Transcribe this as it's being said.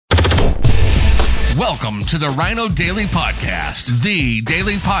Welcome to the Rhino Daily Podcast, the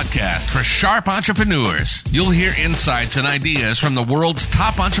daily podcast for sharp entrepreneurs. You'll hear insights and ideas from the world's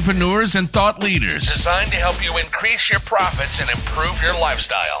top entrepreneurs and thought leaders, designed to help you increase your profits and improve your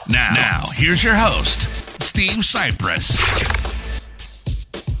lifestyle. Now here's your host, Steve Cypress.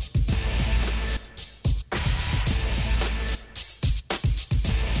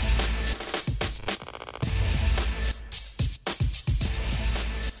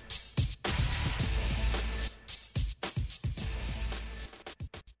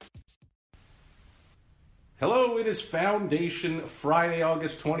 Hello, it is Foundation Friday,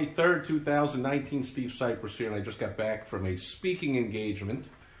 August 23rd, 2019. Steve Cypress here, and I just got back from a speaking engagement.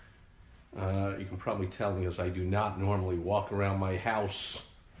 You can probably tell me as I do not normally walk around my house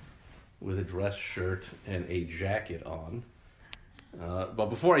with a dress shirt and a jacket on.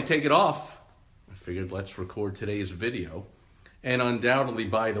 But before I take it off, I figured let's record today's video. And undoubtedly,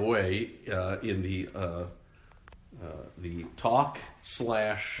 by the way, in the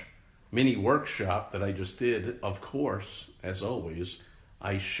talk/mini workshop that I just did, of course, as always,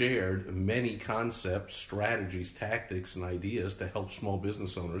 I shared many concepts, strategies, tactics, and ideas to help small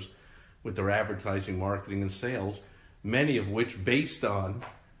business owners with their advertising, marketing, and sales, many of which based on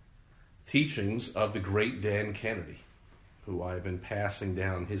teachings of the great Dan Kennedy, who I've been passing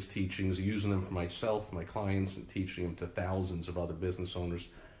down his teachings, using them for myself, my clients, and teaching them to thousands of other business owners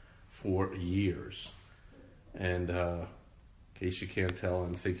for years. And in case you can't tell,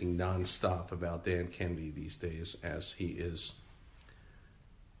 I'm thinking nonstop about Dan Kennedy these days, as he is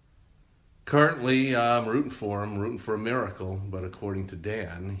currently rooting for a miracle. But according to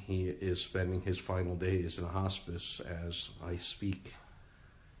Dan, he is spending his final days in a hospice as I speak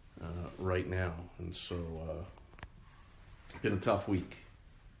right now. And so it's been a tough week.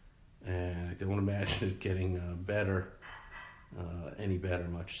 And I don't imagine it getting any better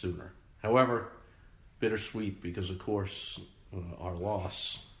much sooner. However, bittersweet because, of course, our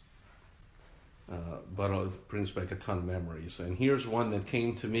loss, but it brings back a ton of memories. And here's one that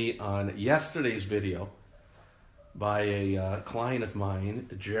came to me on yesterday's video by a client of mine,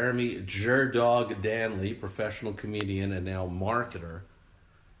 Jeremy Jerdog Danley, professional comedian and now marketer,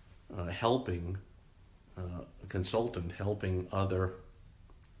 consultant, helping other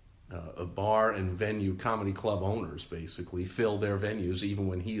bar and venue comedy club owners basically fill their venues even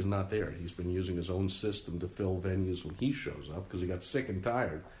when he's not there. He's been using his own system to fill venues when he shows up because he got sick and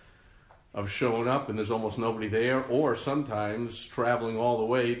tired of showing up and there's almost nobody there, or sometimes traveling all the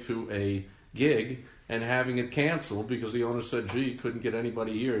way to a gig and having it canceled because the owner said, gee, couldn't get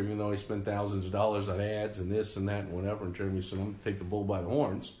anybody here even though I spent thousands of dollars on ads and this and that and whatever. And Jeremy said, I'm going to take the bull by the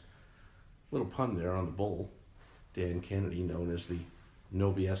horns. Little pun there on the bull. Dan Kennedy, known as the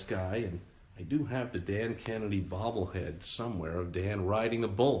No BS guy, and I do have the Dan Kennedy bobblehead somewhere of Dan riding the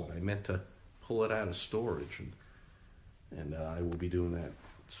bull. I meant to pull it out of storage, and I will be doing that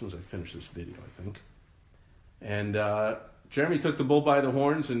as soon as I finish this video, I think. And Jeremy took the bull by the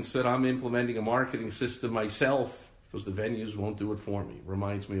horns and said, I'm implementing a marketing system myself because the venues won't do it for me.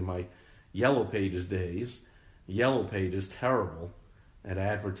 Reminds me of my Yellow Pages days. Yellow Pages, terrible at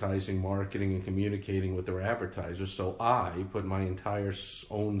advertising, marketing, and communicating with their advertisers. So I put my entire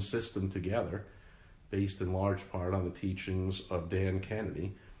own system together, based in large part on the teachings of Dan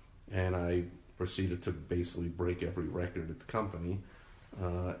Kennedy, and I proceeded to basically break every record at the company.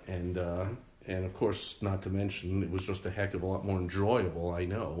 And of course, not to mention, it was just a heck of a lot more enjoyable, I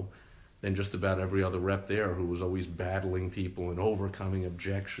know, than just about every other rep there who was always battling people and overcoming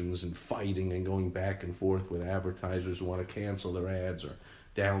objections and fighting and going back and forth with advertisers who want to cancel their ads or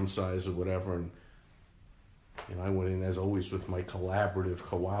downsize or whatever. And I went in, as always, with my collaborative,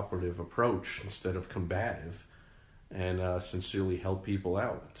 cooperative approach instead of combative, and sincerely helped people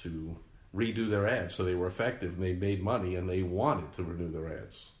out to redo their ads so they were effective and they made money and they wanted to renew their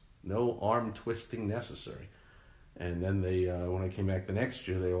ads. No arm twisting necessary. And then they, when I came back the next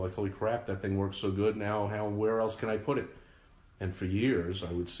year, they were like, holy crap, that thing works so good now, where else can I put it? And for years,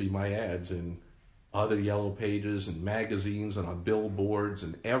 I would see my ads in other Yellow Pages and magazines and on billboards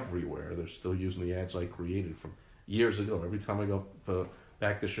and everywhere. They're still using the ads I created from years ago. Every time I go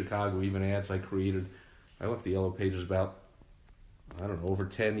back to Chicago, even ads I created, I left the Yellow Pages about, I don't know, over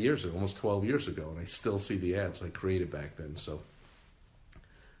 10 years ago, almost 12 years ago, and I still see the ads I created back then. So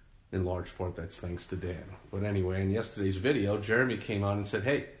in large part, that's thanks to Dan. But anyway, in yesterday's video, Jeremy came on and said,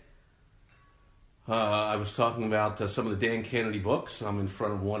 hey, I was talking about some of the Dan Kennedy books. I'm in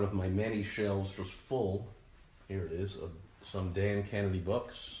front of one of my many shelves just full. Here it is, of some Dan Kennedy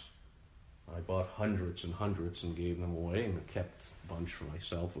books. I bought hundreds and hundreds and gave them away and kept a bunch for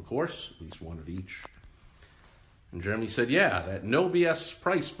myself, of course, at least one of each. And Jeremy said, yeah, that No BS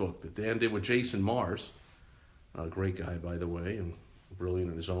price book that Dan did with Jason Mars, a great guy, by the way, and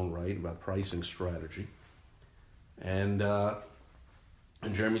brilliant in his own right about pricing strategy. And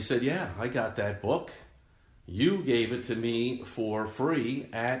Jeremy said, yeah, I got that book. You gave it to me for free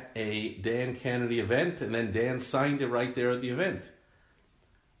at a Dan Kennedy event, and then Dan signed it right there at the event.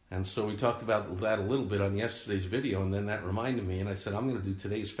 And so we talked about that a little bit on yesterday's video, and then that reminded me, and I said, I'm going to do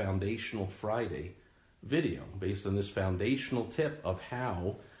today's Foundational Friday video based on this foundational tip of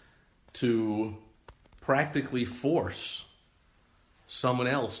how to practically force someone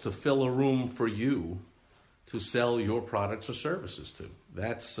else to fill a room for you to sell your products or services to.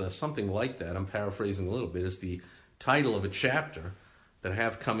 That's something like that. I'm paraphrasing a little bit. Is the title of a chapter that I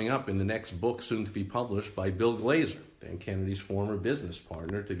have coming up in the next book soon to be published by Bill Glazer, Dan Kennedy's former business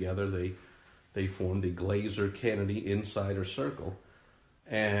partner. Together they formed the Glazer Kennedy Insider Circle.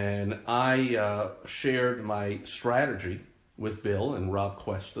 And I shared my strategy with Bill and Rob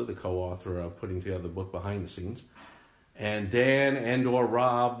Cuesta, the co-author of putting together the book Behind the Scenes. And Dan and or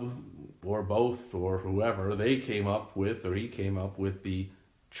Rob or both or whoever, he came up with the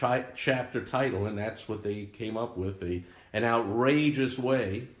chapter title, and that's what they came up with, an outrageous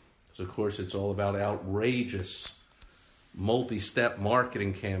way. So, of course, it's all about outrageous multi-step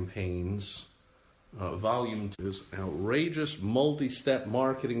marketing campaigns. Volume 2 is Outrageous Multi-Step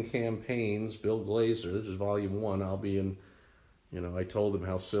Marketing Campaigns, Bill Glazer. This is volume 1. I'll be in, I told him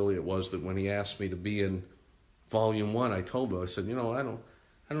how silly it was that when he asked me to be in volume 1, I told him, I said,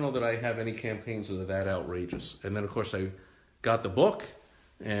 I don't know that I have any campaigns that are that outrageous. And then, of course, I got the book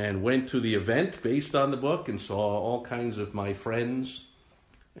and went to the event based on the book and saw all kinds of my friends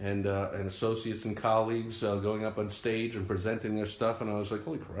and associates and colleagues going up on stage and presenting their stuff. And I was like,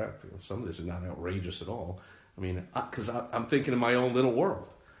 holy crap, some of this is not outrageous at all. I mean, because I'm thinking in my own little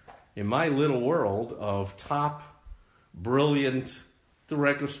world. In my little world of top, brilliant,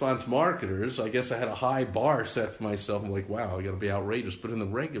 direct response marketers, I guess I had a high bar set for myself. I'm like, wow, I got to be outrageous. But in the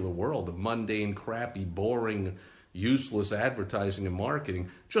regular world of mundane, crappy, boring, useless advertising and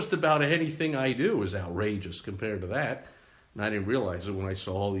marketing, just about anything I do is outrageous compared to that. And I didn't realize it when I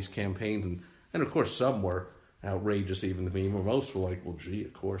saw all these campaigns. And of course, some were outrageous even to me. Most were like, well, gee,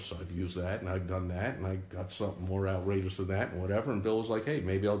 of course, I've used that and I've done that and I got something more outrageous than that and whatever. And Bill was like, hey,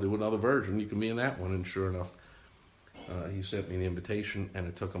 maybe I'll do another version. You can be in that one. And sure enough, he sent me the invitation, and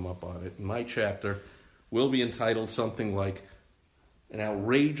I took him up on it. And my chapter will be entitled something like An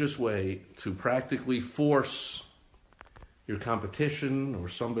Outrageous Way to Practically Force Your Competition or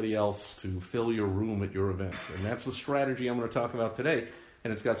somebody else to fill your room at your event. And that's the strategy I'm going to talk about today.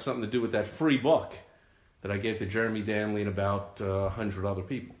 And it's got something to do with that free book that I gave to Jeremy Danley and about 100 other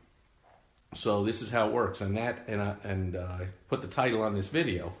people. So this is how it works. And I put the title on this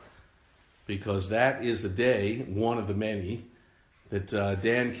video because that is the day, one of the many, that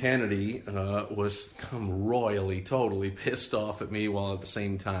Dan Kennedy was royally, totally pissed off at me, while at the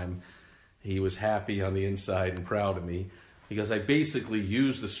same time he was happy on the inside and proud of me, because I basically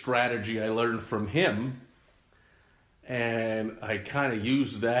used the strategy I learned from him, and I kind of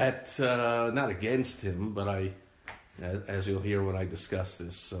used that, not against him, but as you'll hear when I discuss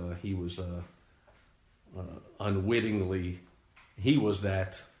this, he was unwittingly, he was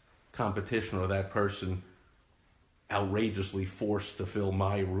that competition or that person outrageously forced to fill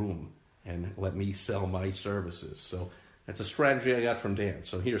my room and let me sell my services. So that's a strategy I got from Dan.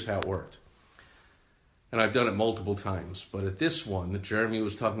 So here's how it worked. And I've done it multiple times. But at this one that Jeremy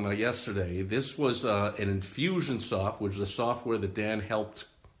was talking about yesterday, this was an Infusionsoft, which is a software that Dan helped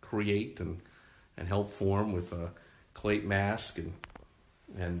create and help form with Clayton Mask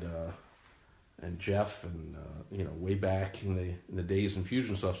and Jeff, and way back in the days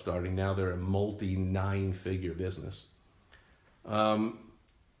Infusionsoft starting. Now they're a multi-9-figure business.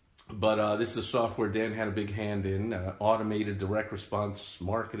 But this is a software Dan had a big hand in, automated direct response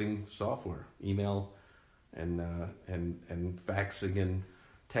marketing software, email and faxing and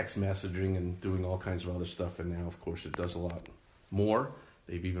text messaging and doing all kinds of other stuff. And now, of course, it does a lot more.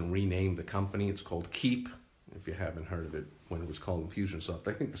 They've even renamed the company. It's called Keep, if you haven't heard of it, when it was called Infusionsoft.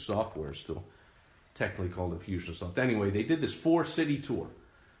 I think the software is still technically called Infusionsoft. Anyway, they did this 4-city tour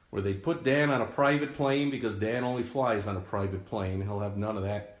where they put Dan on a private plane, because Dan only flies on a private plane. He'll have none of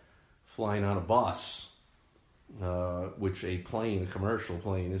that flying on a bus, which a commercial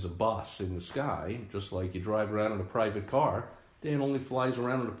plane, is a bus in the sky, just like you drive around in a private car. Dan only flies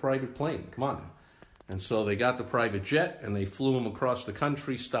around in a private plane. Come on now. And so they got the private jet, and they flew him across the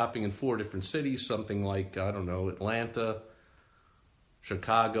country, stopping in 4 different cities, something like, Atlanta,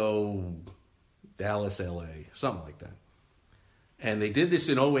 Chicago, Dallas, LA, something like that. And they did this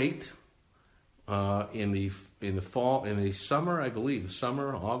in 2008. in the summer, I believe,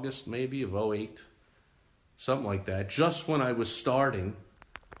 August maybe of 2008, something like that, just when I was starting,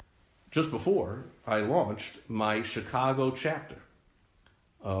 just before I launched my Chicago chapter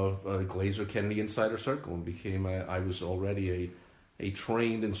of Glazer Kennedy Insider Circle, and I was already a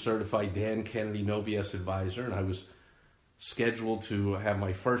trained and certified Dan Kennedy No BS advisor, and I was scheduled to have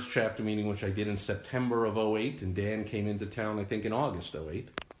my first chapter meeting, which I did in September of 2008, and Dan came into town, I think, in August 2008.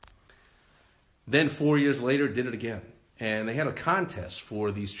 Then 4 years later, did it again. And they had a contest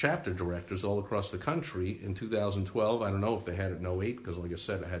for these chapter directors all across the country in 2012. I don't know if they had it in 2008, because like I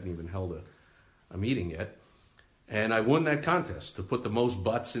said, I hadn't even held a meeting yet. And I won that contest to put the most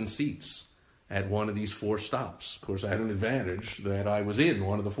butts in seats at one of these 4 stops. Of course, I had an advantage that I was in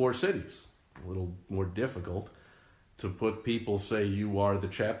one of the 4 cities. A little more difficult to put people, say you are the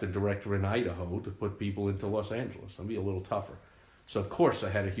chapter director in Idaho, to put people into Los Angeles. That'd be a little tougher. So, of course, I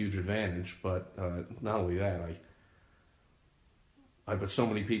had a huge advantage, but not only that, I put so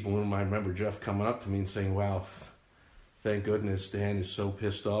many people in. I remember Jeff coming up to me and saying, wow, thank goodness Dan is so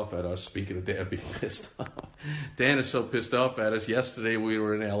pissed off at us. Speaking of Dan being pissed off, Dan is so pissed off at us. Yesterday we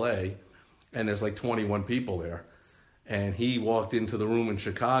were in L.A., and there's like 21 people there. And he walked into the room in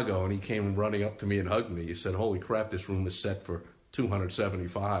Chicago, and he came running up to me and hugged me. He said, holy crap, this room is set for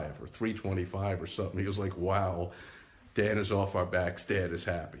 275 or 325 or something. He was like, wow, Dan is off our backs. Dan is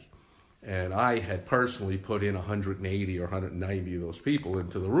happy. And I had personally put in 180 or 190 of those people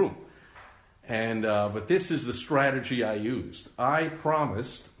into the room. And but this is the strategy I used. I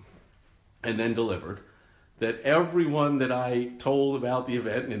promised and then delivered that everyone that I told about the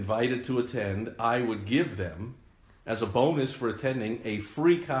event and invited to attend, I would give them, as a bonus for attending, a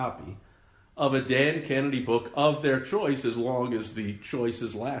free copy of a Dan Kennedy book of their choice, as long as the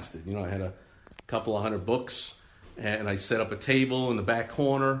choices lasted. You know, I had a couple of 100 books, and I set up a table in the back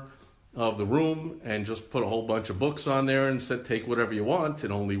corner of the room and just put a whole bunch of books on there and said, take whatever you want,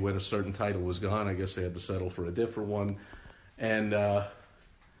 and only when a certain title was gone, I guess they had to settle for a different one. And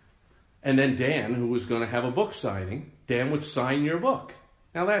then Dan, who was going to have a book signing, Dan would sign your book.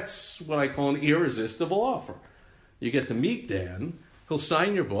 Now that's what I call an irresistible offer. You get to meet Dan, he'll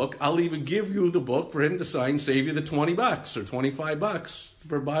sign your book, I'll even give you the book for him to sign, save you the $20 or $25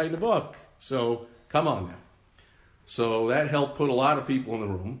 for buying the book. So come on now. So that helped put a lot of people in the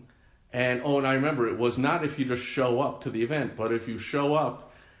room. And I remember, it was not if you just show up to the event, but if you show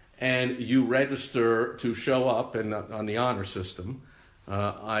up and you register to show up and on the honor system,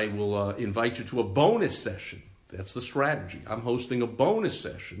 I will invite you to a bonus session. That's the strategy. I'm hosting a bonus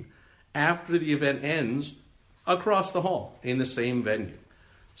session after the event ends across the hall in the same venue.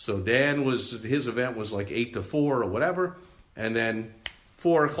 So his event was like 8 to 4 or whatever, and then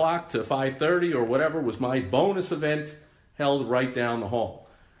 4 o'clock to 5:30 or whatever was my bonus event held right down the hall.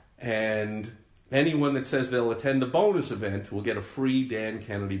 And anyone that says they'll attend the bonus event will get a free Dan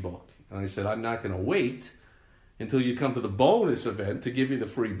Kennedy book. And I said, I'm not going to wait until you come to the bonus event to give you the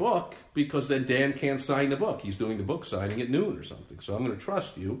free book, because then Dan can't sign the book. He's doing the book signing at noon or something. So I'm going to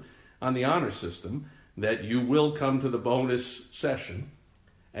trust you on the honor system that you will come to the bonus session,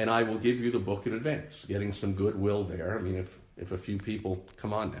 and I will give you the book in advance, getting some goodwill there. I mean, if a few people,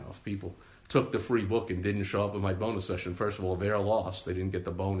 come on now, if people took the free book and didn't show up at my bonus session, first of all, they're lost. They didn't get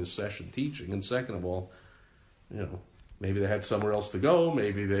the bonus session teaching. And second of all, maybe they had somewhere else to go.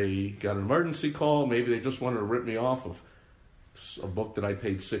 Maybe they got an emergency call. Maybe they just wanted to rip me off of a book that I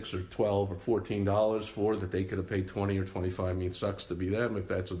paid $6 or $12 or $14 for, that they could have paid $20 or $25. I mean, it sucks to be them if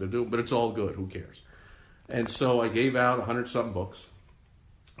that's what they're doing, but it's all good. Who cares? And so I gave out 100-something books.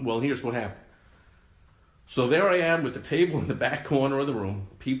 Well, here's what happened. So there I am with the table in the back corner of the room.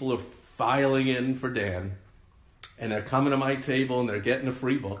 People are filing in for Dan, and they're coming to my table and they're getting the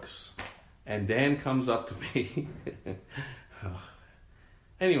free books. And Dan comes up to me.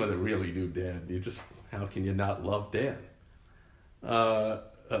 Anyone that really knew Dan, how can you not love Dan?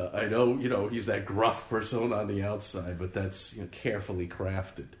 I know, he's that gruff persona on the outside, but that's carefully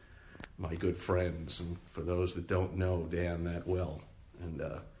crafted. My good friends, and for those that don't know Dan that well.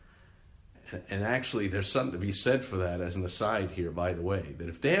 And actually, there's something to be said for that as an aside here, by the way, that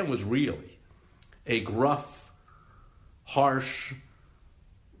if Dan was really a gruff, harsh,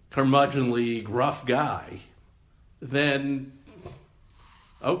 curmudgeonly, gruff guy, then,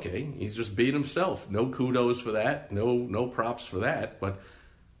 okay, he's just being himself. No kudos for that, no props for that. But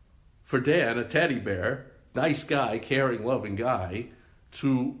for Dan, a teddy bear, nice guy, caring, loving guy,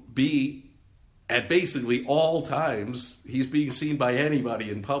 to be at basically all times, he's being seen by anybody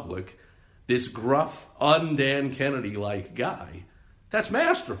in public, this gruff, un-Dan Kennedy-like guy, that's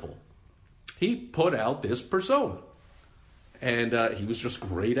masterful. He put out this persona. And he was just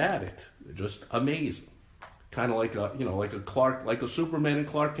great at it. Just amazing. Kind of like a Superman and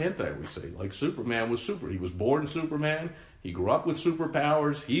Clark Kent, I always say. Like Superman was he was born Superman. He grew up with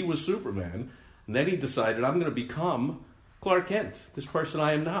superpowers. He was Superman. And then he decided, I'm going to become Clark Kent, this person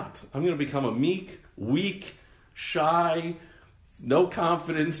I am not. I'm going to become a meek, weak, shy, no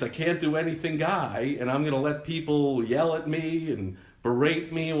confidence, I can't do anything guy, and I'm going to let people yell at me and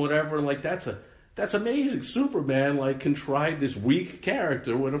berate me and whatever. And like, that's amazing. Superman contrived this weak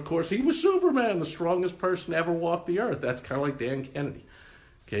character when, of course, he was Superman, the strongest person to ever walk the earth. That's kind of like Dan Kennedy.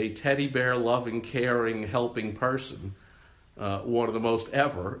 Okay, teddy bear loving, caring, helping person. One of the most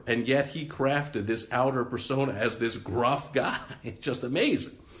ever, and yet he crafted this outer persona as this gruff guy. It's just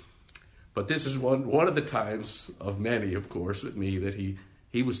amazing. But this is one of the times of many, of course, with me that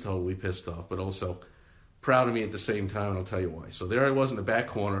he was totally pissed off, but also proud of me at the same time, and I'll tell you why. So there I was in the back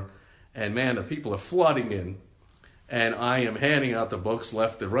corner, and man, the people are flooding in, and I am handing out the books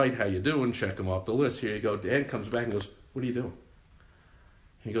left and right. How you doing? Check them off the list. Here you go. Dan comes back and goes, what are you doing?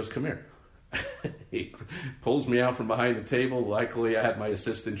 He goes, come here. He pulls me out from behind the table. Luckily, I had my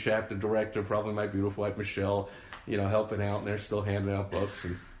assistant chapter director, probably my beautiful wife, Michelle, helping out, and they're still handing out books.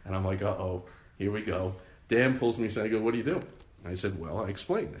 And I'm like, uh-oh, here we go. Dan pulls me aside and I go, what do you do? I said, well, I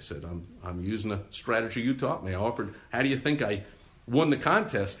explained. I said, I'm using a strategy you taught me. I offered, how do you think I won the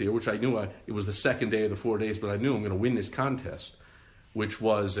contest here, which I knew it was the second day of the 4 days, but I knew I'm going to win this contest, which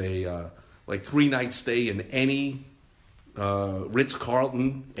was a 3-night stay in any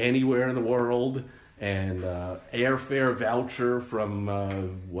Ritz-Carlton anywhere in the world, and airfare voucher from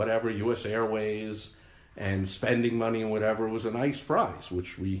whatever, U.S. Airways, and spending money and whatever. It was a nice prize,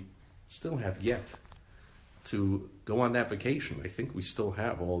 which we still have yet to go on that vacation. I think we still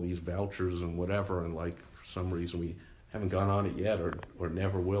have all these vouchers and whatever, and for some reason we haven't gone on it yet, or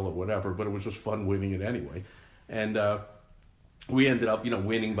never will, or whatever, but it was just fun winning it anyway. And we ended up,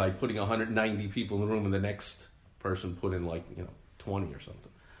 winning by putting 190 people in the room, and the next person put in 20 or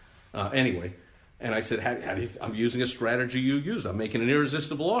something. Anyway, and I said, I'm using a strategy you used. I'm making an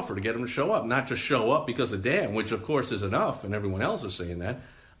irresistible offer to get them to show up. Not just show up because of Dan, which of course is enough, and everyone else is saying that.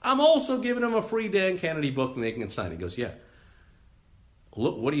 I'm also giving them a free Dan Kennedy book and they can sign it. He goes, yeah.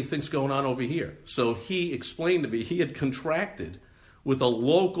 Look, what do you think's going on over here? So he explained to me he had contracted with a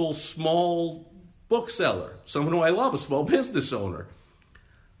local small bookseller, someone who I love, a small business owner.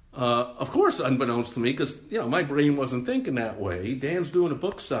 Of course, unbeknownst to me, because my brain wasn't thinking that way. Dan's doing a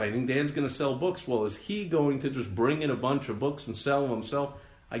book signing. Dan's going to sell books. Well, is he going to just bring in a bunch of books and sell them himself?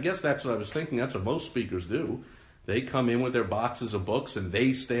 I guess that's what I was thinking. That's what most speakers do. They come in with their boxes of books, and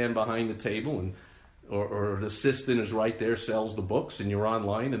they stand behind the table, and or an assistant is right there, sells the books, and you're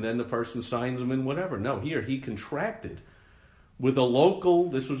online, and then the person signs them and whatever. No, here he contracted with a local.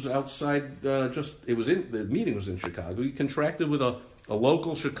 This was outside. The meeting was in Chicago. He contracted with a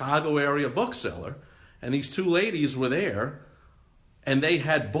local Chicago area bookseller, and these two ladies were there, and they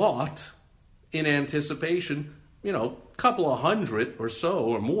had bought, in anticipation, a couple of hundred or so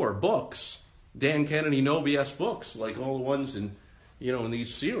or more books, Dan Kennedy No BS books, like all the ones in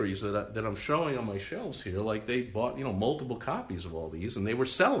these series that I'm showing on my shelves here. Like they bought, multiple copies of all these, and they were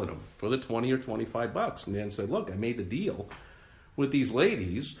selling them for the $20 or $25. And Dan said, look, I made the deal with these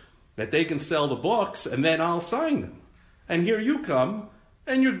ladies that they can sell the books, and then I'll sign them. And here you come,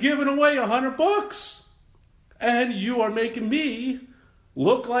 and you're giving away 100 books. And you are making me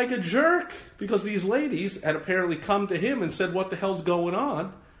look like a jerk, because these ladies had apparently come to him and said, what the hell's going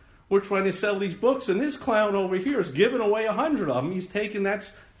on? We're trying to sell these books, and this clown over here is giving away 100 of them. He's taking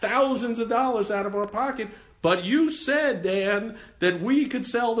that's thousands of dollars out of our pocket. But you said, Dan, that we could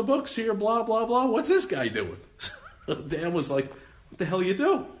sell the books here, blah, blah, blah. What's this guy doing? Dan was like, what the hell are you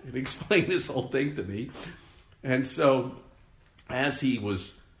doing? And he explained this whole thing to me. And so, as he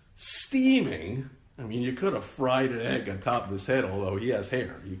was steaming, I mean, you could have fried an egg on top of his head, although he has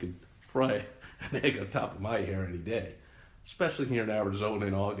hair. You could fry an egg on top of my hair any day, especially here in Arizona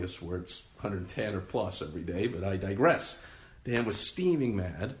in August, where it's 110 or plus every day, but I digress. Dan was steaming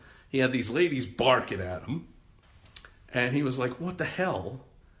mad. He had these ladies barking at him, and he was like, what the hell?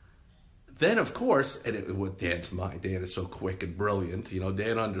 Then, of course, with Dan's mind, Dan is so quick and brilliant,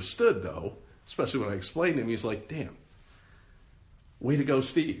 Dan understood, though, especially when I explained to him, he's like, damn, way to go,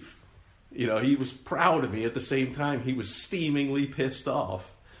 Steve. He was proud of me. At the same time, he was steamingly pissed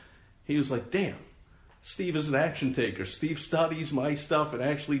off. He was like, damn, Steve is an action taker. Steve studies my stuff and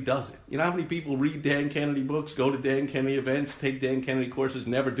actually does it. You know how many people read Dan Kennedy books, go to Dan Kennedy events, take Dan Kennedy courses,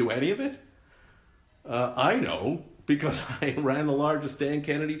 never do any of it? I know, because I ran the largest Dan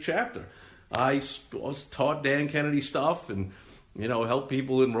Kennedy chapter. I taught Dan Kennedy stuff and help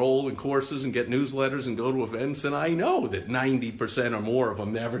people enroll in courses and get newsletters and go to events. And I know that 90% or more of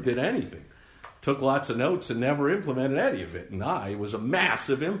them never did anything. Took lots of notes and never implemented any of it. And I was a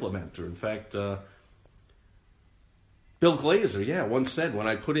massive implementer. In fact, Bill Glazer, once said when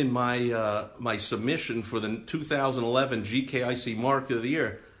I put in my submission for the 2011 GKIC Market of the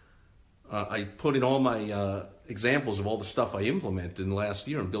Year, I put in all my examples of all the stuff I implemented in the last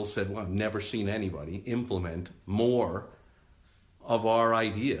year. And Bill said, well, I've never seen anybody implement more of our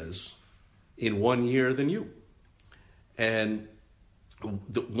ideas in 1 year than you. And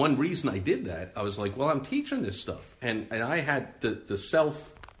the one reason I did that, I was like, well, I'm teaching this stuff. And I had the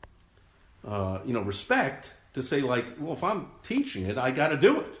self, respect to say, like, well, if I'm teaching it, I got to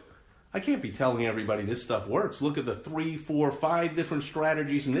do it. I can't be telling everybody this stuff works. Look at the 3, 4, 5 different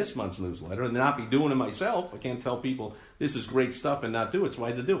strategies in this month's newsletter and not be doing it myself. I can't tell people this is great stuff and not do it, so I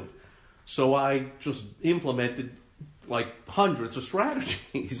had to do it. So I just implemented like hundreds of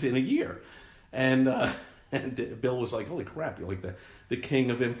strategies in a year. And Bill was like, holy crap, you're like the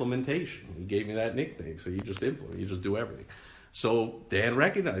king of implementation. He gave me that nickname, so you just implement, you just do everything. So Dan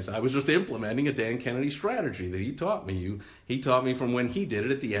recognized I was just implementing a Dan Kennedy strategy that he taught me. He taught me from when he did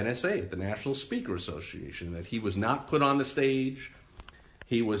it at the NSA, at the National Speaker Association, that he was not put on the stage.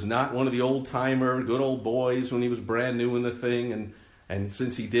 He was not one of the old-timer, good old boys when he was brand new in the thing. And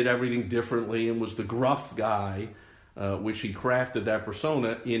since he did everything differently and was the gruff guy, which he crafted that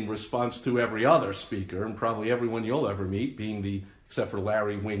persona in response to every other speaker, and probably everyone you'll ever meet, except for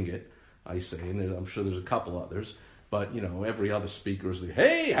Larry Winget, I say, and I'm sure there's a couple others. But, every other speaker is like,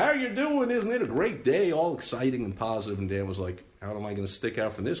 hey, how you doing? Isn't it a great day? All exciting and positive. And Dan was like, how am I going to stick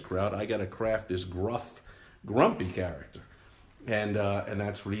out from this crowd? I got to craft this gruff, grumpy character. And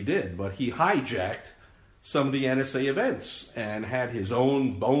that's what he did. But he hijacked some of the NSA events and had his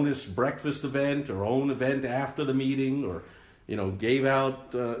own bonus breakfast event or own event after the meeting, or, gave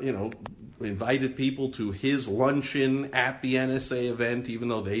out, invited people to his luncheon at the NSA event, even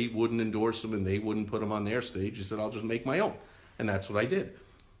though they wouldn't endorse him and they wouldn't put him on their stage. He said, I'll just make my own. And that's what I did.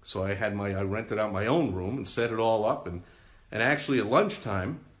 So I rented out my own room and set it all up. And actually at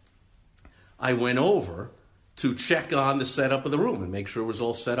lunchtime, I went over to check on the setup of the room and make sure it was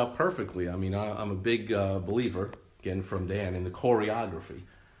all set up perfectly. I mean, I'm a big believer, again from Dan, in the choreography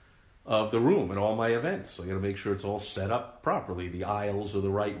of the room at all my events. So I got to make sure it's all set up properly. The aisles are the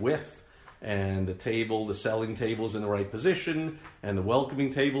right width, and the selling table's in the right position, and the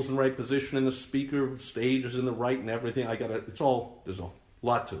welcoming table's in the right position, and the speaker stage is in the right, and everything. There's a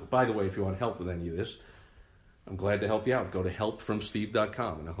lot to it. By the way, if you want help with any of this, I'm glad to help you out. Go to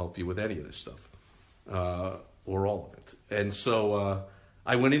helpfromsteve.com, and I'll help you with any of this stuff, or all of it. And so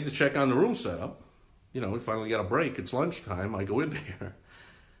I went in to check on the room setup. We finally got a break. It's lunchtime. I go in there.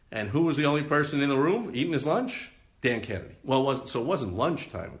 And who was the only person in the room eating his lunch? Dan Kennedy. Well, it wasn't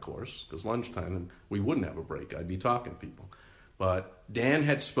lunchtime, of course, because lunchtime, we wouldn't have a break. I'd be talking to people. But Dan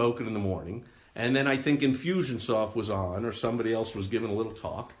had spoken in the morning, and then I think Infusionsoft was on, or somebody else was giving a little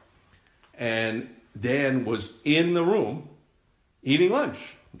talk, and Dan was in the room eating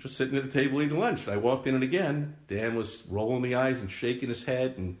lunch, just sitting at the table eating lunch. I walked in, and again, Dan was rolling the eyes and shaking his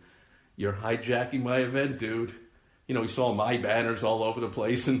head, and you're hijacking my event, dude. He saw my banners all over the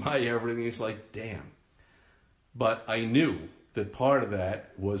place and my everything. He's like, damn. But I knew that part of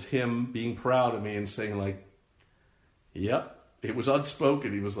that was him being proud of me and saying, like, yep, it was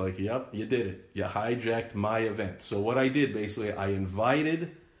unspoken. He was like, yep, you did it. You hijacked my event. So what I did, basically, I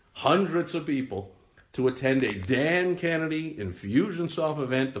invited hundreds of people to attend a Dan Kennedy Infusionsoft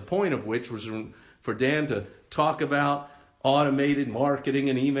event, the point of which was for Dan to talk about automated marketing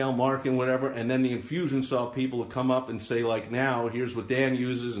and email marketing, whatever, and then the Infusionsoft people would come up and say, like, now, here's what Dan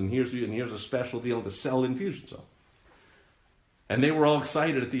uses, and here's a special deal to sell Infusionsoft. And they were all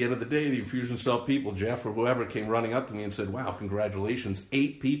excited at the end of the day. The Infusionsoft people, Jeff or whoever, came running up to me and said, wow, congratulations,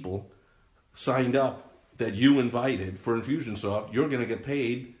 8 people signed up that you invited for Infusionsoft. You're going to get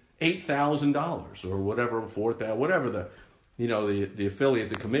paid $8,000 or whatever, $4,000, whatever the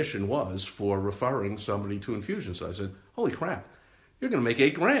affiliate, the commission was for referring somebody to Infusionsoft. I said, holy crap, you're going to make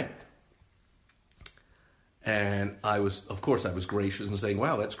 $8,000. And I was gracious and saying,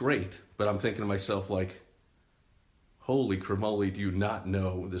 wow, that's great. But I'm thinking to myself, like, holy cremoli, do you not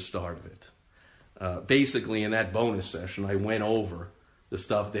know the start of it? Basically, in that bonus session, I went over the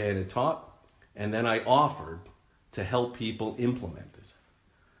stuff Dan had taught, and then I offered to help people implement it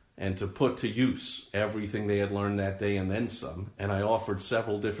and to put to use everything they had learned that day and then some. And I offered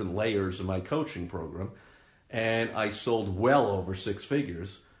several different layers of my coaching program, and I sold well over 6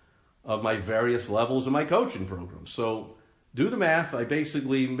 figures of my various levels of my coaching program. So do the math. I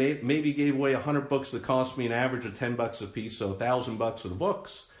basically maybe gave away 100 books that cost me an average of $10 a piece, so $1,000 for the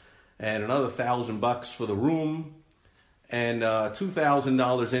books, and another $1,000 for the room, and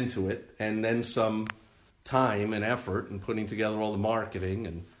 $2,000 into it, and then some time and effort in putting together all the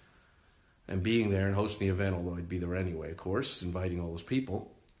marketing and being there and hosting the event, although I'd be there anyway, of course, inviting all those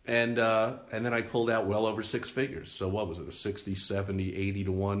people. And then I pulled out well over six figures. So what was it, a 60, 70, 80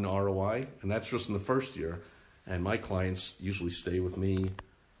 to 1 ROI? And that's just in the first year. And my clients usually stay with me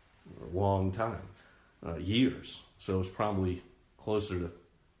a long time, years. So it was probably closer to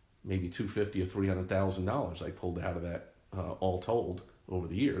maybe $250,000 or $300,000 I pulled out of that, all told, over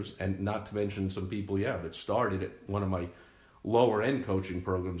the years. And not to mention some people, that started at one of my lower end coaching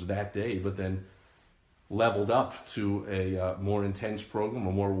programs that day, but then leveled up to a more intense program,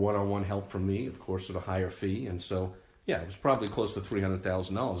 or more one-on-one help from me, of course, at a higher fee. And so, it was probably close to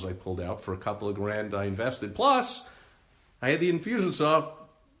 $300,000 I pulled out for a couple of grand I invested. Plus, I had the Infusionsoft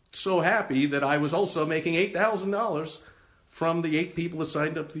so happy that I was also making $8,000 from the 8 people that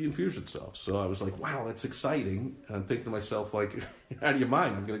signed up to the Infusionsoft. So I was like, wow, that's exciting. And I'm thinking to myself, like, out of your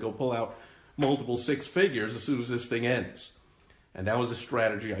mind, I'm going to go pull out multiple six figures as soon as this thing ends. And that was a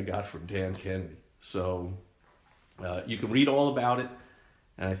strategy I got from Dan Kennedy. So you can read all about it.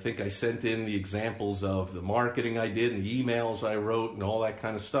 And I think I sent in the examples of the marketing I did and the emails I wrote and all that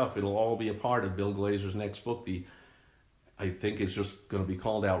kind of stuff. It'll all be a part of Bill Glazer's next book. I think it's just going to be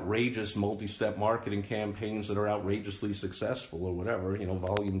called Outrageous Multi-Step Marketing Campaigns That Are Outrageously Successful, or whatever,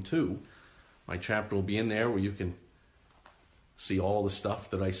 volume 2. My chapter will be in there where you can see all the stuff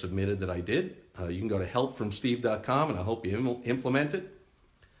that I submitted that I did. You can go to helpfromsteve.com and I'll help you implement it.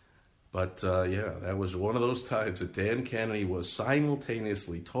 But that was one of those times that Dan Kennedy was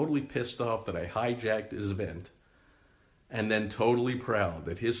simultaneously totally pissed off that I hijacked his event, and then totally proud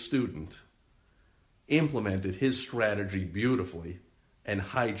that his student implemented his strategy beautifully and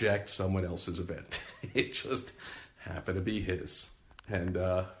hijacked someone else's event. It just happened to be his. And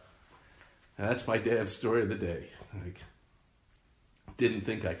that's my dad's story of the day. I didn't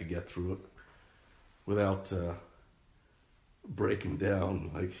think I could get through it without breaking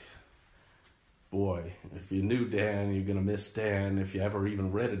down. Like, boy, if you knew Dan, you're going to miss Dan. If you ever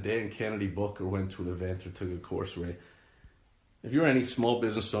even read a Dan Kennedy book or went to an event or took a course, if you're any small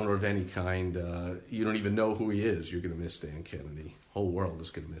business owner of any kind, you don't even know who he is, you're going to miss Dan Kennedy. Whole world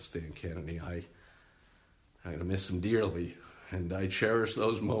is going to miss Dan Kennedy. I'm going to miss him dearly, and I cherish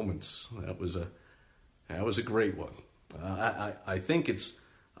those moments. That was a great one. I think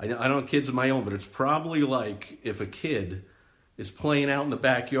I don't have kids of my own, but it's probably like if a kid is playing out in the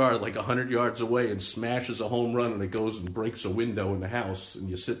backyard like 100 yards away and smashes a home run and it goes and breaks a window in the house, and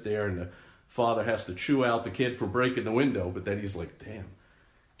you sit there and the father has to chew out the kid for breaking the window, but then he's like, damn,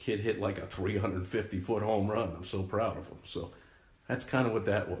 kid hit like a 350-foot home run. I'm so proud of him. So that's kind of what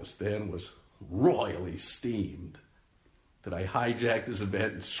that was. Dan was royally steamed that I hijacked his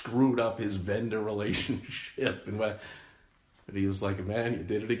event and screwed up his vendor relationship. But he was like, man, you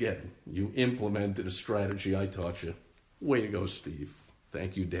did it again. You implemented a strategy I taught you. Way to go, Steve.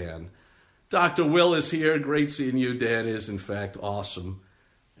 Thank you, Dan. Dr. Will is here. Great seeing you. Dan is, in fact, awesome.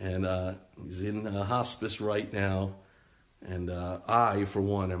 And he's in hospice right now. And I, for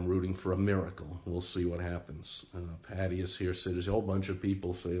one, am rooting for a miracle. We'll see what happens. Patty is here. So there's a whole bunch of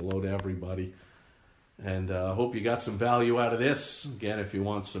people. Say hello to everybody. And I hope you got some value out of this. Again, if you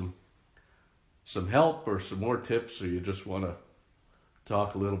want some help or some more tips, or you just want to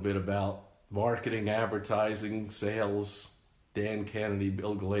talk a little bit about marketing, advertising, sales, Dan Kennedy,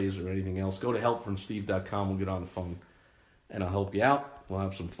 Bill Glazer, or anything else, go to helpfromsteve.com. We'll get on the phone and I'll help you out. We'll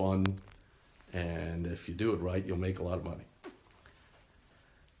have some fun. And if you do it right, you'll make a lot of money.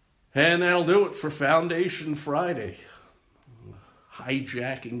 And that'll do it for Foundation Friday.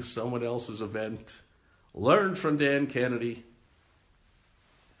 Hijacking someone else's event. Learned from Dan Kennedy.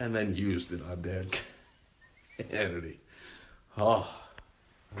 And then used it on Dan Kennedy. Oh,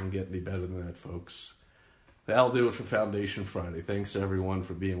 I don't get any better than that, folks. That'll do it for Foundation Friday. Thanks, everyone,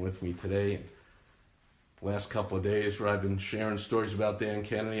 for being with me today. Last couple of days where I've been sharing stories about Dan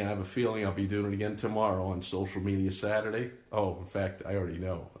Kennedy. I have a feeling I'll be doing it again tomorrow on Social Media Saturday. Oh, in fact, I already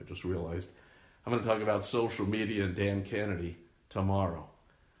know. I just realized. I'm going to talk about social media and Dan Kennedy tomorrow.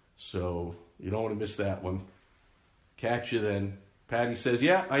 So you don't want to miss that one. Catch you then. Patty says,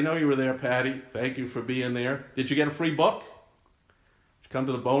 yeah, I know you were there, Patty. Thank you for being there. Did you get a free book? Did you come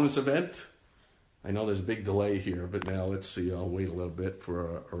to the bonus event? I know there's a big delay here, but now let's see. I'll wait a little bit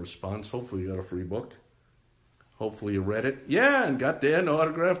for a response. Hopefully you got a free book. Hopefully you read it. Yeah, and got Dan to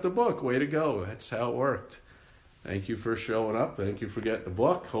autograph the book. Way to go. That's how it worked. Thank you for showing up. Thank you for getting the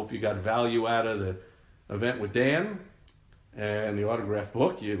book. Hope you got value out of the event with Dan. And the autograph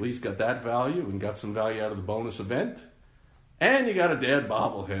book, you at least got that value and got some value out of the bonus event. And you got a dad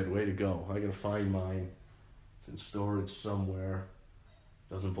bobblehead. Way to go. I got to find mine. It's in storage somewhere.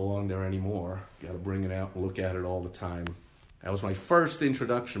 Doesn't belong there anymore. Got to bring it out and look at it all the time. That was my first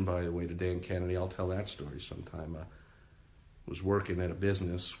introduction, by the way, to Dan Kennedy. I'll tell that story sometime. I was working at a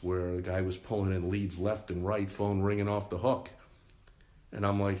business where the guy was pulling in leads left and right, phone ringing off the hook. And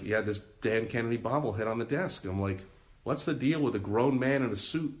I'm like, he had this Dan Kennedy bobblehead on the desk. I'm like, what's the deal with a grown man in a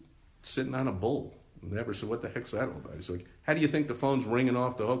suit sitting on a bull? Never said, what the heck's that all about? He's like, how do you think the phone's ringing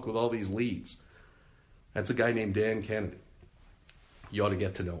off the hook with all these leads? That's a guy named Dan Kennedy. You ought to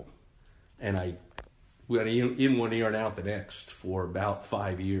get to know him. And we went in one ear and out the next for about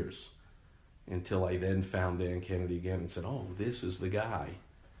 5 years until I then found Dan Kennedy again and said, oh, this is the guy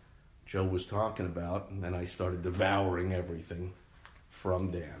Joe was talking about. And then I started devouring everything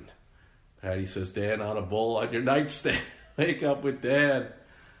from Dan. Patty says, Dan on a bull on your nightstand. Wake up with Dad.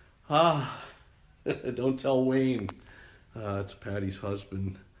 Don't tell Wayne. It's Patty's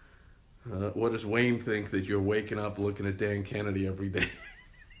husband. What does Wayne think that you're waking up looking at Dan Kennedy every day?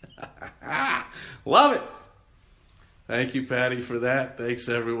 Love it. Thank you, Patty, for that. Thanks,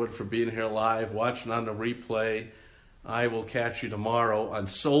 everyone, for being here live, watching on the replay. I will catch you tomorrow on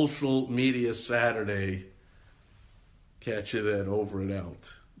Social Media Saturday. Catch you then. Over and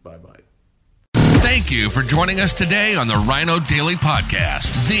out. Bye-bye. Thank you for joining us today on the Rhino Daily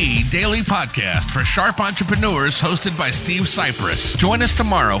Podcast, the daily podcast for sharp entrepreneurs hosted by Steve Cypress. Join us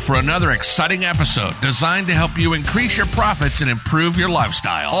tomorrow for another exciting episode designed to help you increase your profits and improve your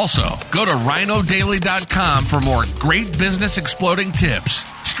lifestyle. Also, go to rhinodaily.com for more great business exploding tips,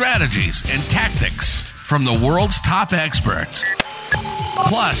 strategies, and tactics from the world's top experts.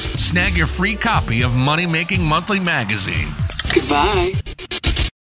 Plus, snag your free copy of Money Making Monthly magazine. Goodbye.